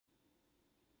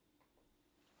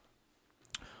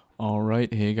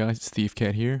Alright, hey guys, it's Thief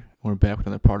Cat here. We're back with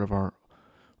another part of our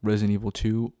Resident Evil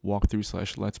 2 walkthrough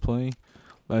slash let's play.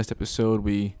 Last episode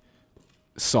we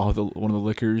saw one of the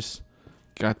lickers,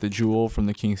 got the jewel from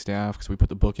the king's staff because we put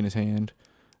the book in his hand,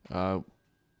 turned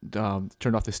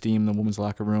off the steam in the woman's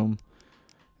locker room,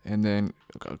 and then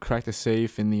cracked the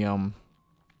safe in the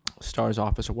STARS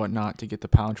office or whatnot to get the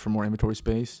pouch for more inventory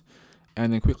space.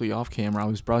 And then quickly off camera I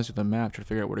was browsing the map trying to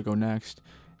figure out where to go next.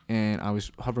 And I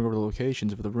was hovering over the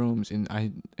locations of the rooms, and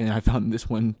I found this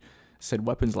one said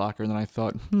weapons locker, and then I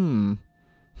thought,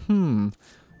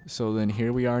 So then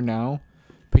here we are now,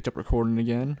 picked up recording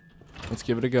again. Let's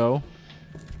give it a go.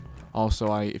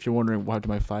 Also, if you're wondering what happened to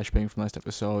my flashbang from last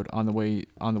episode, on the way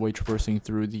traversing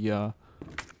through the I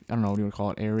don't know what you want to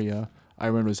call it, area, I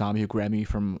ran into a zombie who grabbed me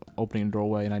from opening a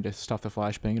doorway, and I just stuffed the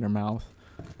flashbang in her mouth,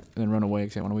 and then run away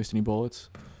because I didn't want to waste any bullets.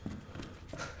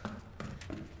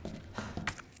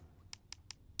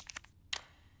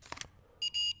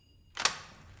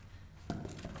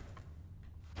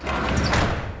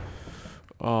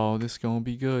 Oh, this is gonna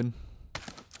be good.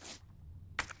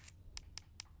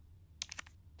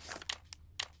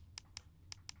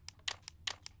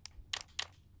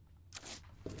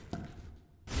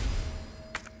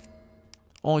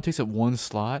 Oh, it takes up one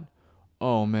slot?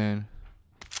 Oh, man.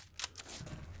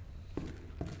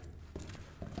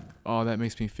 Oh, that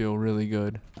makes me feel really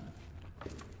good.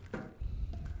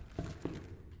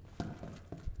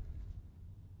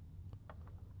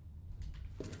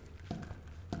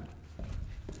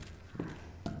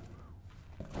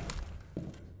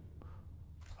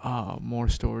 Ah, more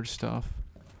storage stuff.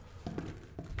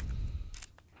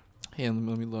 Hey,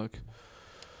 let me look.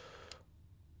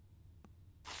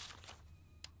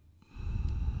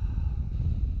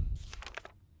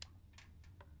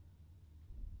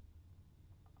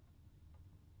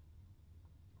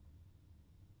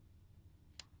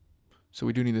 So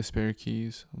we do need the spare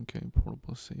keys. Okay,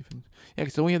 portable safe. Yeah,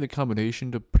 because don't we have the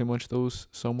combination to pretty much those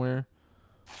somewhere?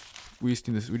 We just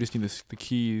need this. We just need the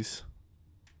keys.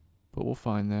 But we'll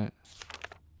find that.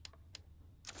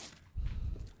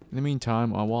 In the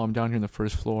meantime, while I'm down here on the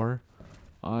first floor,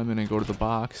 I'm gonna go to the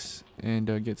box and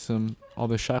get all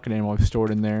the shotgun ammo I've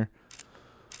stored in there.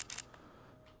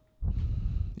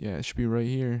 Yeah, it should be right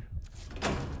here.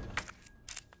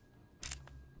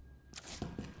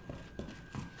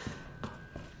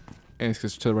 And it's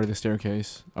just to the right of the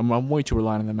staircase. I'm way too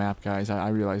reliant on the map, guys. I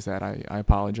realize that. I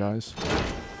apologize.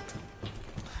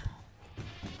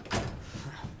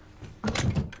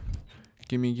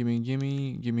 Gimme, gimme,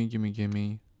 gimme, gimme, gimme,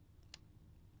 gimme.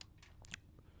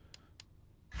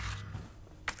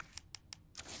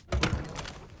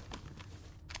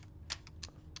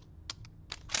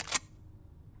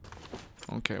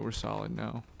 Okay, we're solid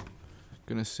now.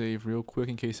 Gonna save real quick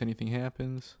in case anything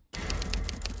happens.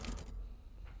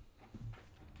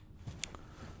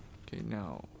 Okay,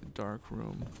 now, dark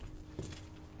room.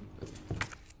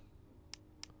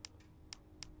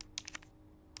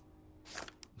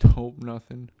 Nope,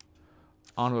 nothing.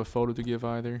 I don't have a photo to give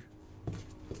either.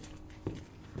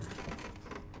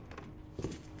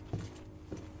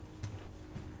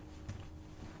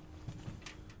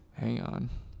 Hang on.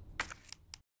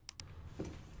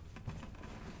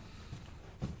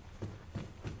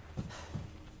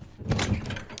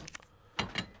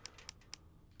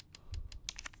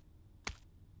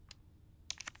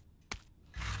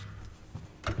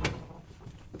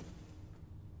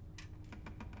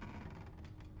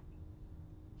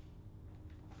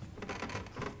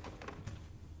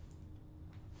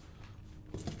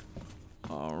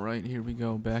 Alright, here we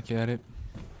go, back at it.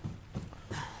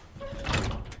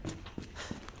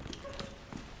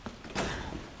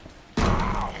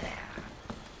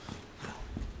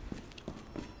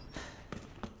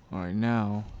 Alright,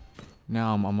 now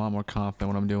I'm a lot more confident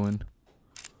what I'm doing.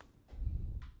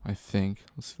 I think.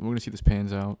 We're gonna see if this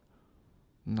pans out.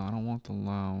 No, I don't want the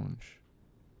lounge.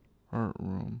 Art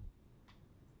room.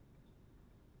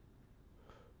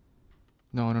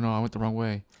 No, I went the wrong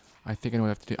way. I think I know what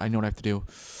I have to do. I know what I have to do.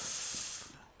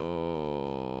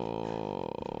 Oh,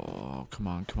 come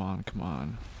on, come on, come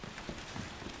on.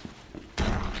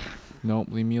 Nope,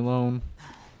 leave me alone.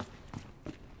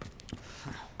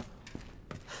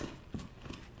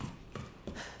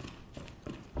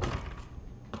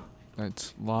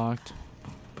 That's locked.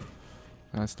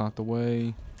 That's not the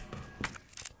way.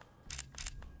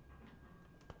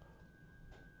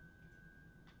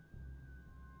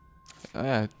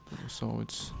 So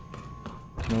it's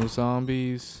no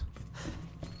zombies.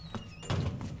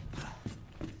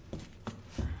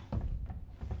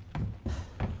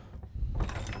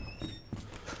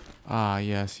 Ah,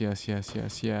 yes.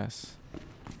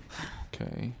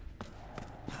 Okay.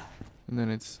 And then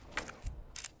it's...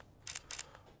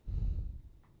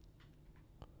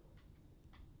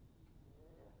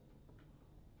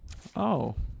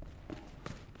 Oh.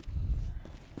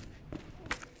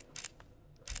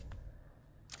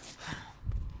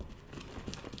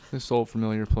 This old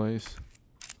familiar place.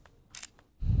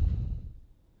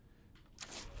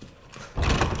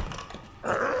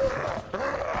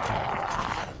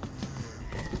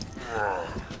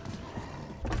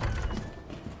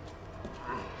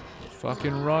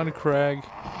 Fucking run, Craig.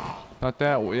 Not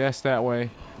that way. Yes, that way.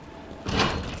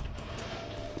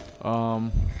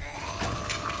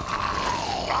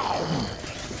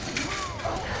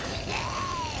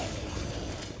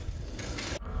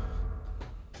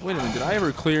 Wait a minute, did I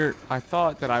ever clear? I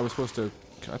thought that I was supposed to...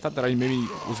 I thought that I maybe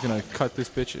was gonna cut this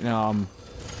bitch... No,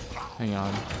 hang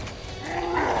on.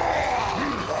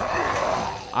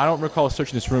 I don't recall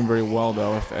searching this room very well,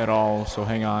 though, if at all, so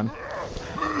hang on.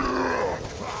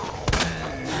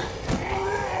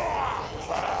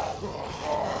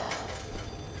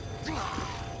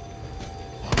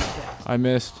 I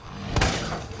missed.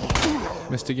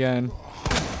 Missed again.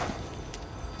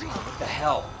 What the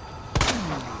hell?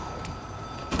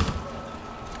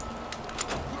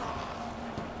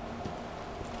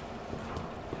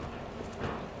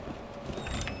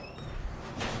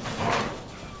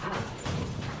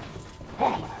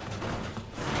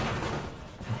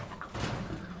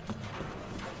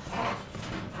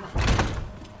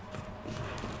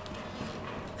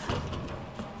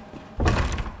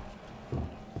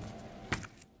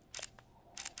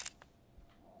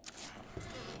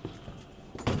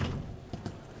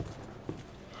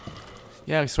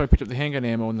 Yeah, so I picked up the handgun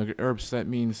ammo and the herbs. So that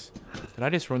means... Did I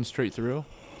just run straight through?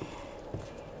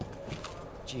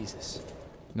 Jesus.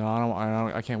 No,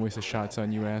 I can't waste the shots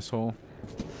on you, asshole.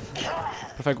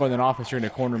 If I go in that office, you're gonna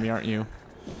corner me, aren't you?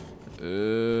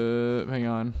 Hang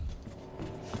on.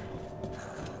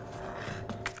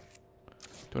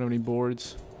 Don't have any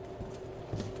boards.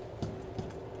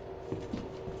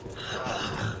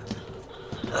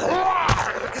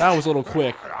 That was a little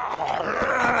quick.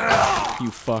 You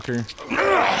fucker.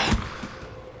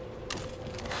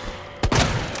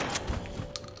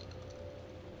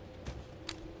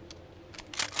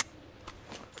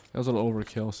 That was a little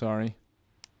overkill, sorry.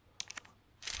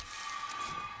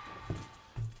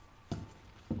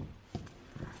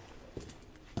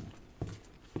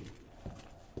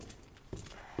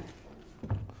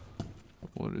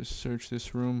 We'll just search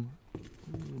this room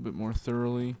a little bit more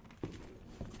thoroughly.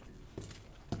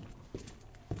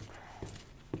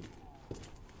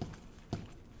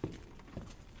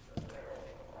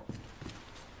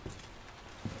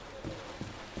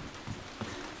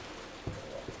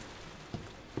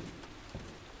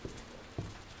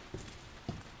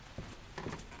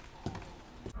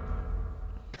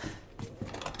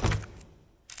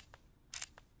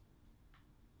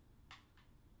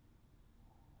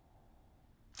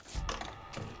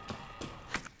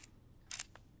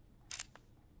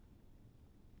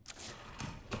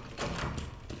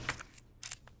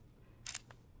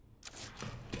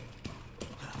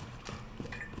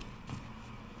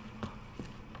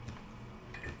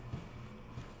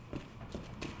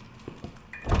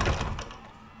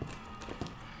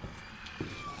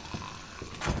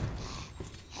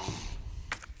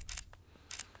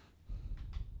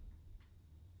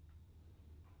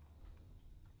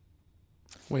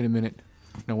 Wait a minute.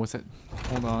 No, what's that?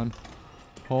 Hold on.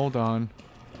 Hold on.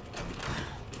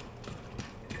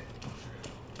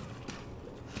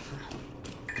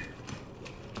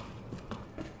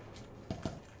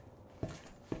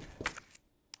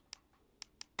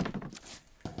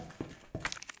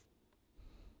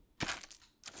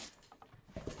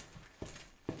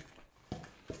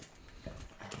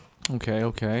 Okay,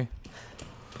 okay.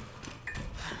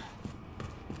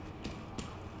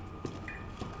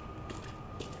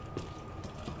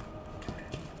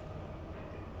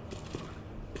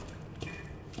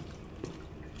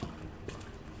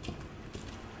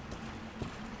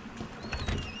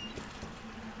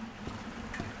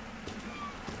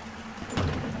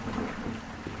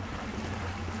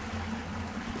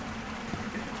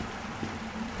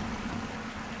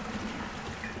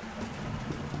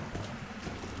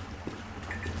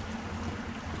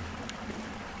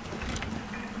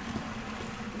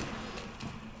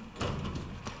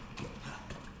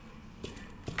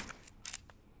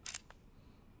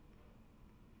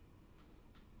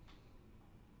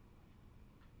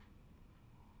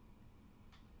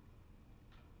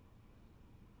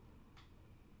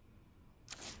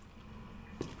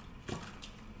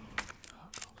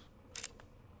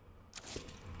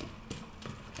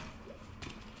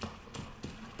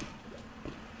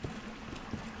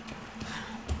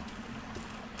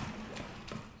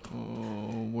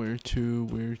 to?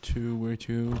 Where to? Where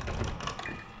to?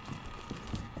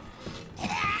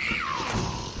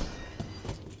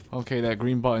 Okay, that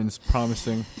green button's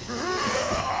promising.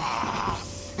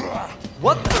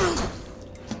 What the?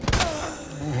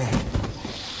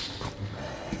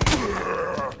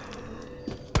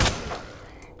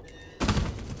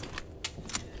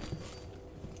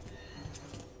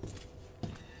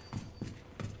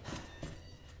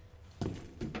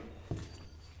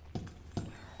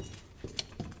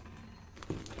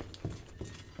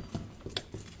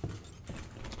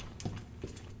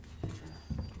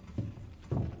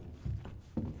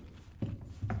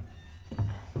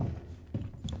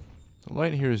 The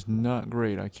light here is not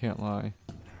great, I can't lie.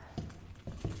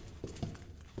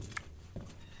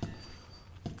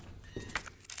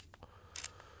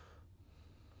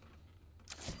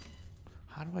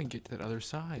 How do I get to that other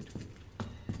side?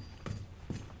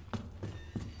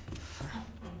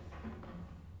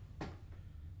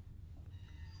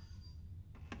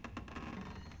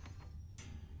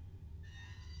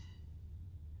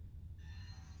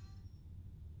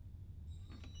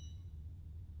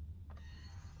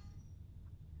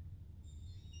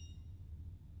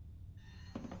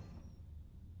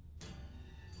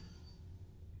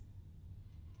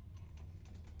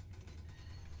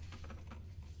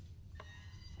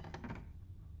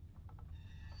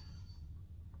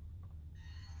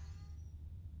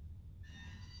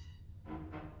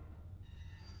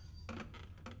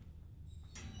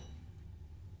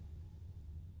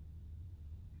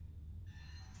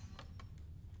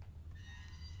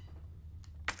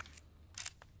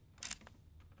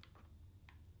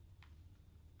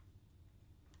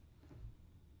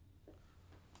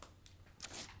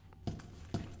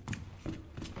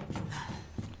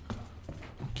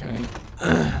 Okay.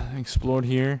 Explored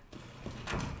here.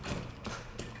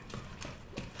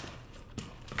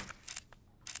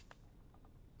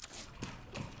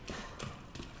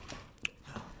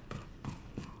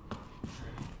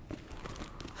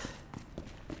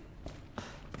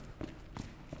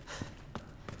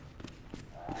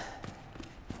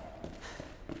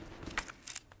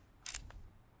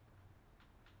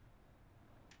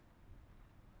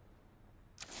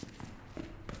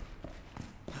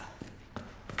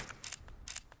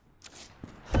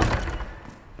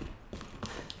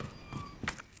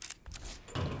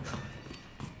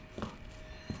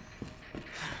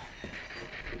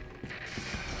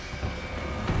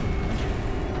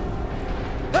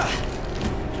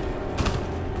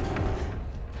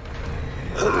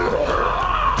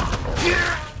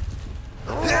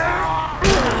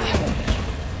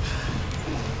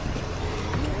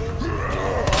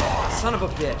 Son of a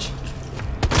bitch.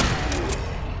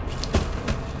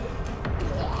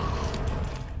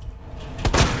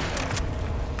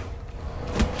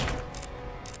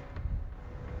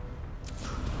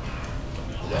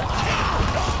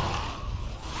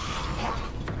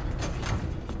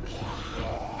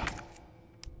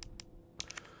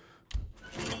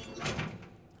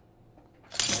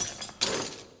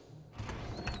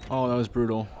 Oh, that was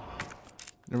brutal.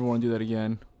 Never want to do that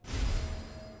again.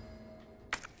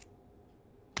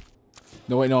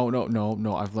 No, wait,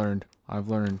 no, I've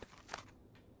learned.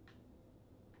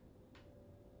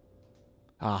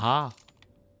 Aha.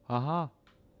 Aha.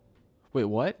 Wait,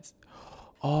 what?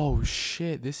 Oh,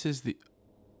 shit, this is the...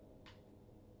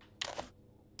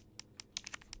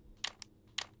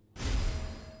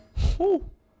 Whew.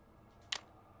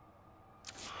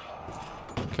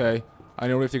 Okay, I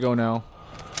know where we have to go now.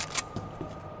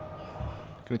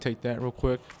 Gonna take that real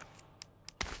quick.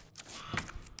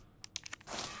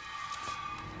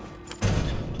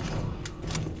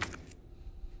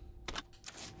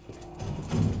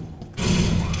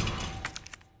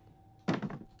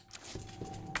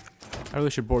 I really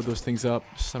should board those things up,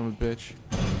 son of a bitch.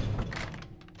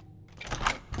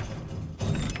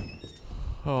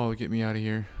 Oh, get me out of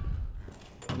here.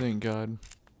 Thank God.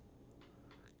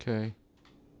 Okay.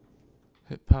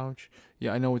 Hip pouch.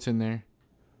 Yeah, I know what's in there.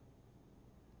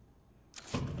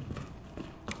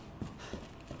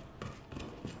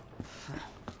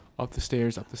 Up the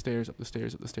stairs, up the stairs, up the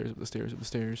stairs, up the stairs, up the stairs, up the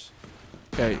stairs.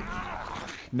 Okay.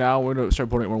 Now we're gonna start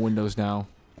boarding more windows now.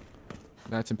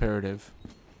 That's imperative.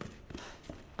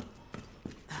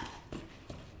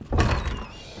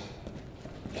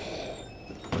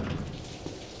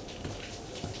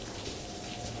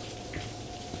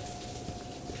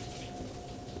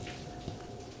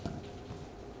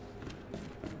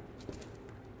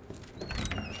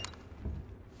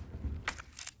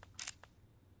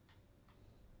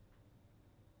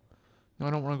 No, I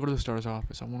don't want to go to the STARS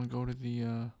office. I want to go to the,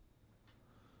 where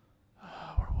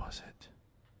was it?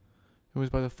 It was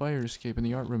by the fire escape in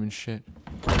the art room and shit.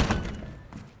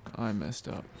 I messed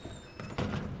up.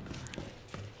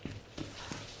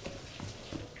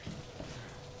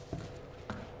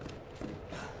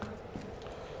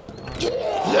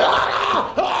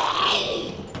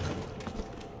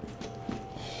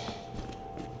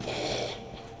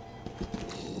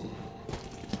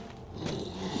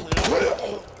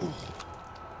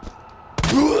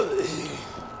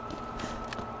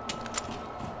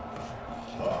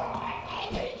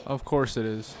 Of course it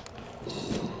is.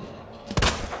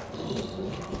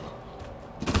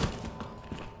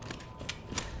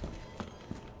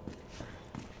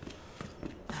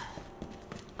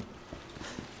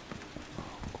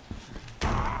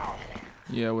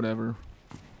 Yeah, whatever.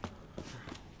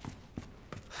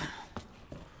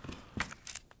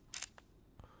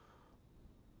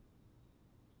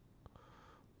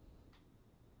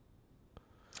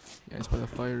 Yeah, it's by the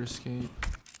fire escape.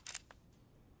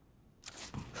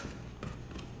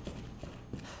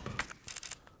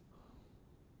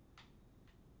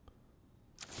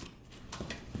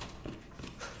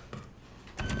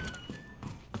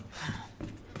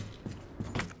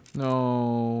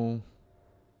 No.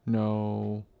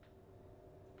 No.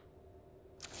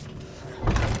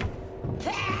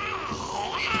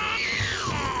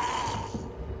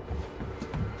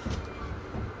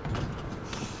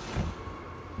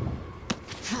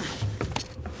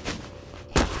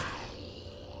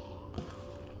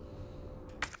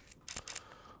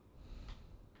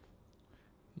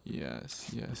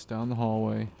 Yes, yes, down the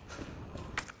hallway.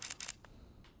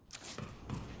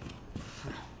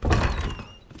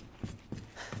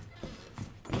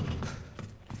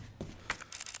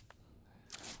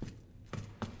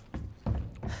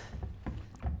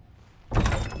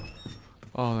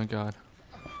 Oh my god.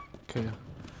 Okay.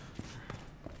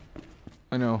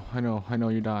 I know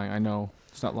you're dying. I know.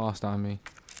 It's not lost on me.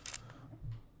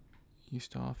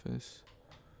 East office.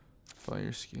 Fire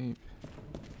escape.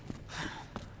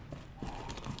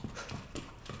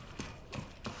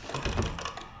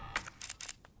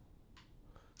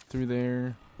 Through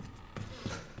there.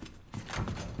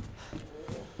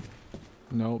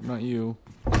 Nope, not you.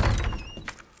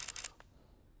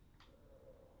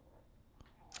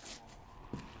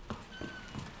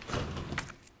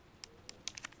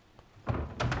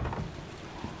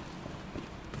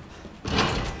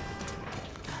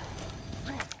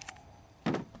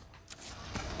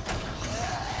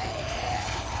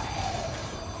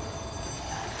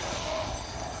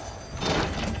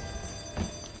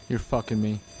 You're fucking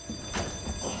me.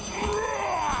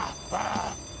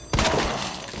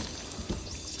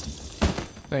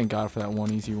 Thank God for that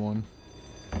one easy one.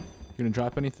 You gonna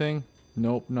drop anything?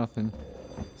 Nope, nothing.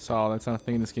 So that's not a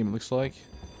thing in this game, it looks like.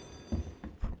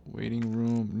 Waiting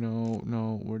room. No,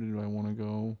 no. Where did I want to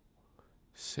go?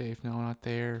 Safe. No, not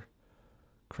there.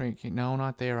 Crank. No,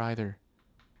 not there either.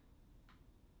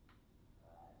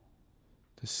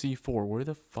 The C4. Where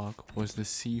the fuck was the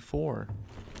C4?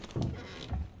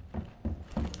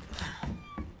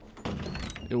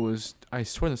 It was, I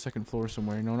swear, on the second floor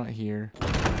somewhere. No, not here.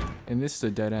 And this is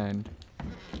a dead end.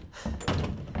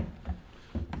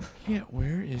 Yeah,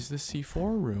 where is the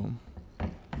C4 room?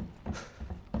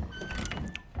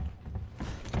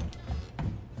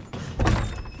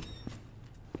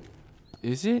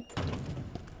 Is it?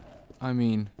 I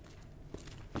mean...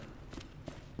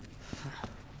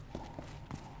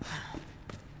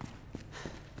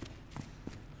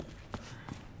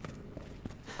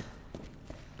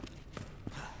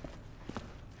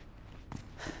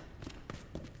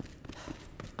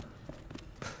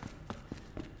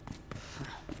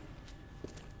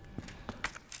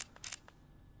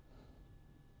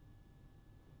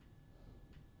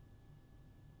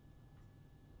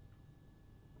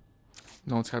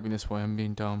 No, it's gotta be this way. I'm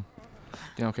being dumb.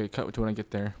 Yeah, okay, cut to when I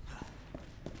get there.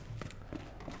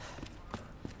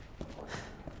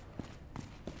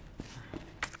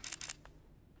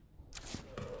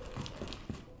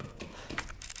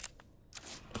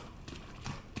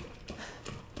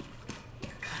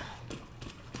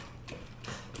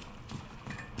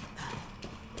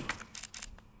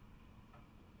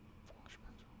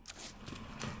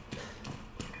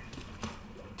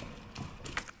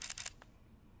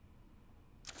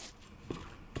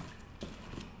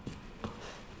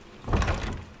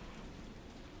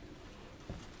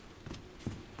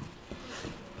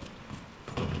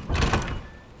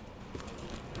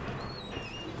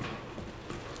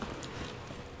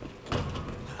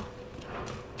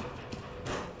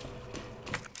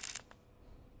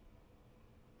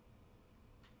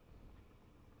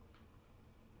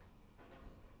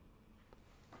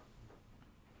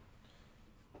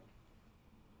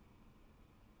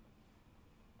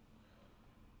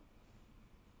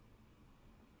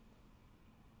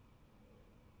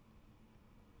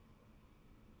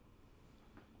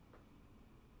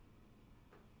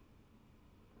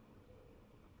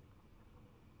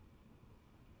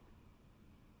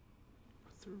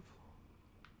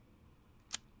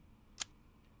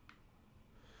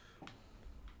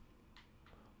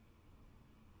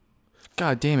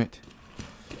 God damn it.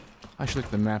 I should look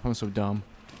at the map. I'm so dumb.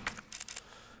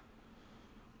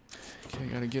 Okay,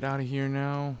 gotta get out of here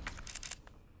now.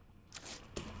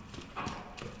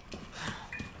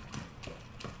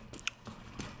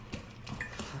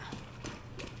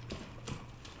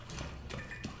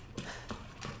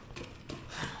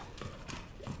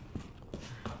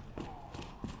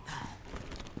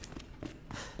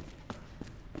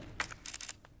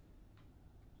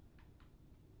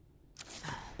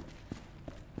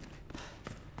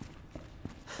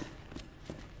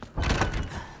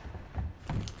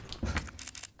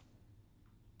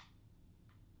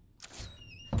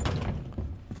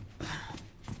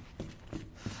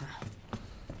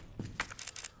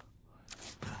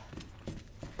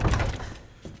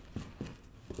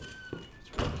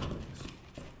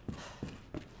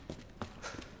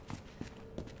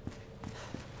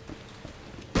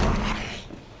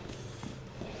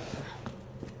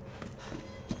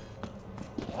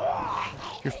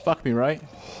 You're fuck me, right?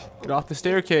 Get off the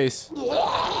staircase.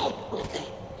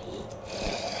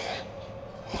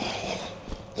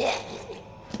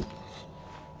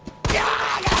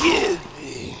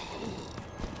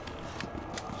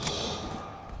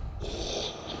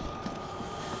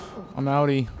 I'm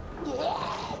outie.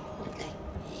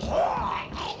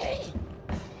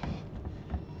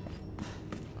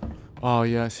 Oh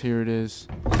yes, here it is.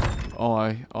 Oh,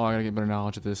 I gotta get better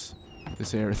knowledge of this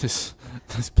area, this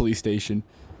police station.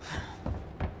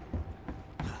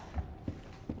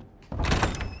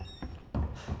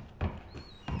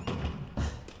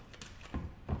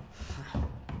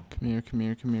 Come here, come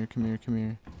here, come here, come here, come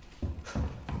here.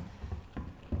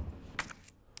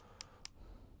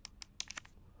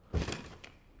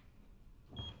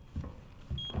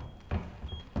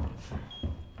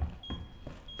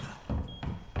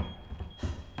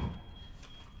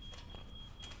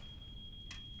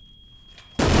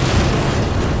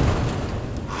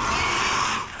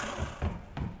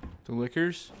 The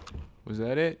Lickers? Was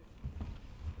that it?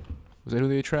 Was that who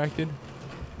they attracted?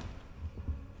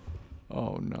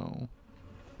 Oh no.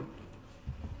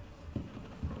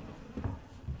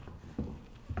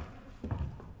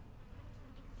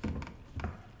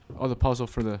 Oh, the puzzle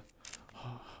for the...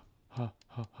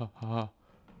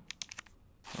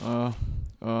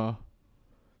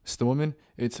 It's the woman?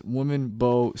 It's woman,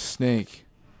 bow, snake.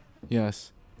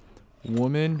 Yes.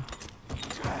 Woman...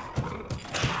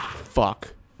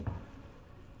 Fuck.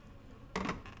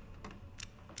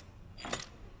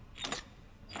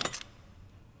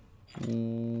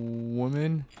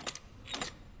 Woman.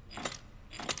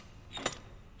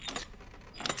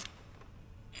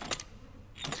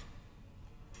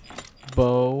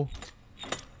 Bow.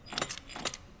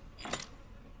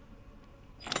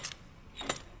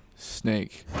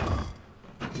 Snake.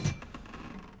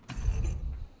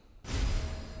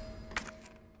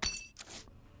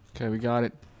 Okay, we got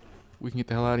it. We can get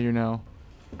the hell out of here now.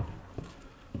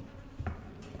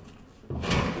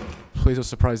 Please don't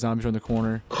surprise zombies around the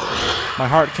corner. My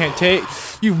heart can't take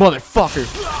you, motherfucker.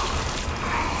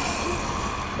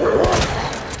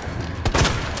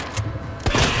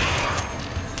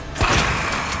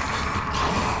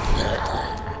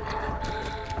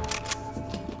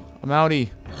 I'm outie.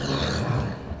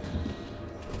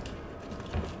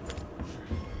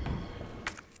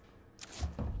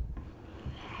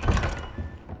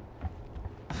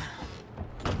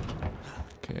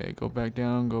 Okay, go back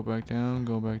down, go back down,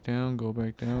 go back down, go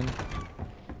back down.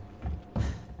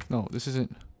 No, this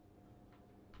isn't.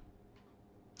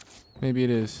 Maybe it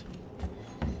is.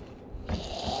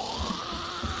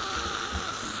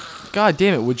 God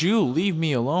damn it, would you leave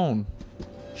me alone?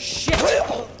 Shit!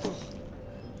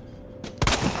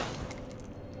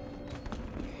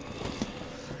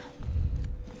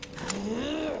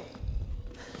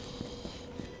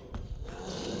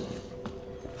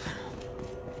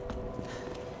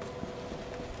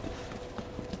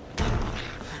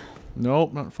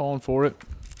 Nope, not falling for it.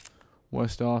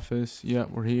 West office. Yep,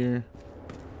 we're here.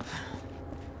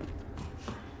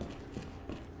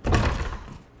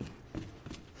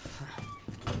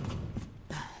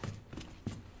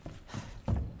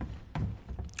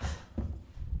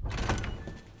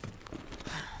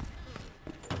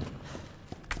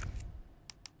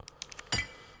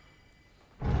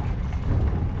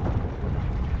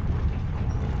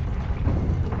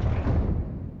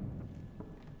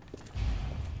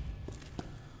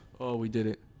 Oh, we did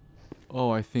it.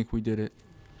 Oh, I think we did it.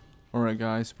 Alright,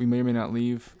 guys. We may or may not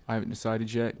leave. I haven't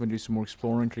decided yet. I'm going to do some more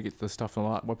exploring. Try to get the stuff in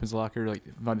the weapons locker. Like,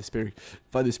 find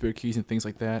the spare keys and things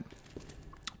like that.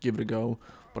 Give it a go.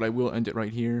 But I will end it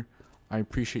right here. I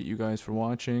appreciate you guys for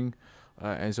watching.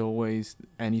 As always,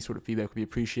 any sort of feedback would be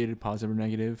appreciated, positive or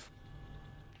negative.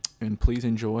 And please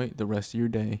enjoy the rest of your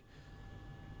day.